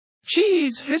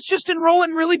geez, has Justin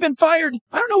Roiland really been fired?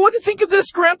 I don't know what to think of this,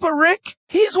 Grandpa Rick.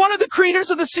 He's one of the creators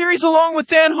of the series along with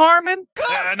Dan Harmon.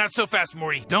 Not so fast,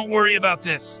 Morty. Don't worry about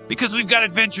this, because we've got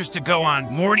adventures to go on.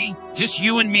 Morty, just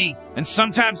you and me, and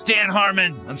sometimes Dan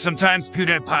Harmon, and sometimes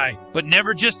PewDiePie, but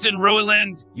never Justin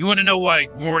Roiland. You want to know why,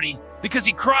 Morty? Because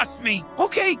he crossed me.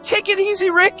 Okay, take it easy,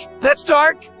 Rick. That's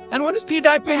dark. And what does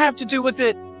PewDiePie have to do with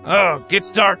it? Oh,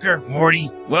 gets darker, Morty.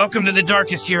 Welcome to the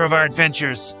darkest year of our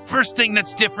adventures. First thing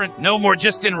that's different, no more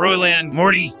Justin Roiland,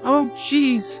 Morty. Oh,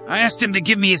 jeez. I asked him to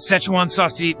give me his Szechuan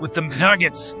sauce to eat with the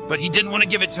nuggets, but he didn't want to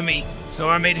give it to me, so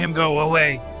I made him go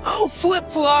away. Oh,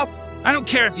 flip-flop. I don't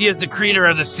care if he is the creator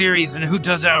of the series and who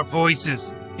does our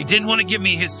voices. He didn't want to give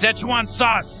me his Szechuan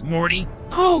sauce, Morty.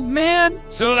 Oh, man.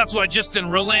 So that's why Justin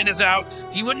Roiland is out.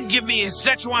 He wouldn't give me his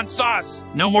Szechuan sauce.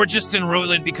 No more Justin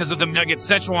Roiland because of the nugget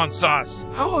Szechuan sauce.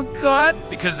 Oh, God.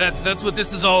 Because that's what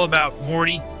this is all about,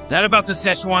 Morty. That about the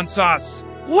Szechuan sauce.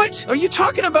 What are you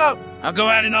talking about? I'll go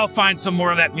out and I'll find some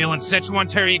more of that meal in Szechuan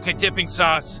teriyaki dipping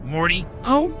sauce, Morty.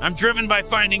 Oh? I'm driven by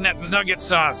finding that nugget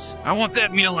sauce. I want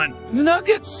that meal in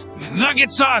Nuggets?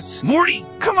 nugget sauce, Morty.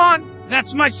 Come on.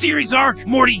 That's my series arc,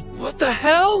 Morty. What the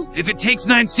hell? If it takes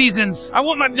 9 seasons, I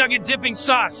want my nugget dipping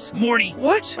sauce, Morty.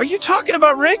 What are you talking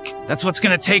about, Rick? That's what's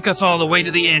gonna take us all the way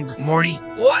to the end, Morty.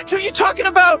 What are you talking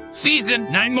about?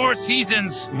 9 more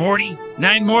seasons, Morty.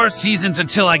 9 more seasons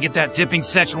until I get that dipping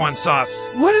Szechuan sauce.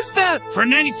 What is that? For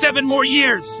 97 more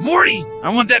years, Morty. I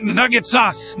want that nugget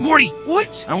sauce, Morty.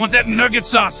 What? I want that nugget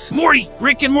sauce, Morty.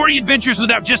 Rick and Morty adventures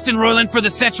without Justin Roiland for the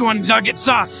Szechuan nugget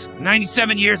sauce.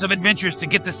 97 years of adventures to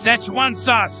get the Szechuan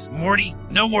sauce, Morty.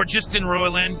 No more Justin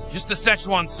Roiland, just the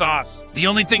Szechuan sauce. The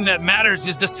only thing that matters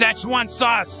is the Szechuan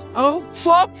sauce. Oh,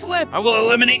 flop flip. I will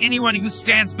eliminate anyone who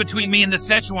stands between me and the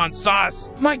Szechuan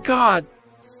sauce. My God.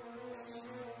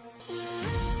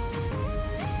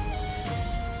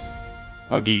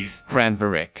 Huggies, Grandpa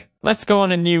Rick. Let's go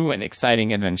on a new and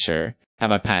exciting adventure.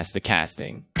 Have I passed the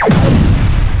casting?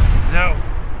 No.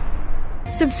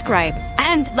 Subscribe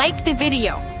and like the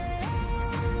video.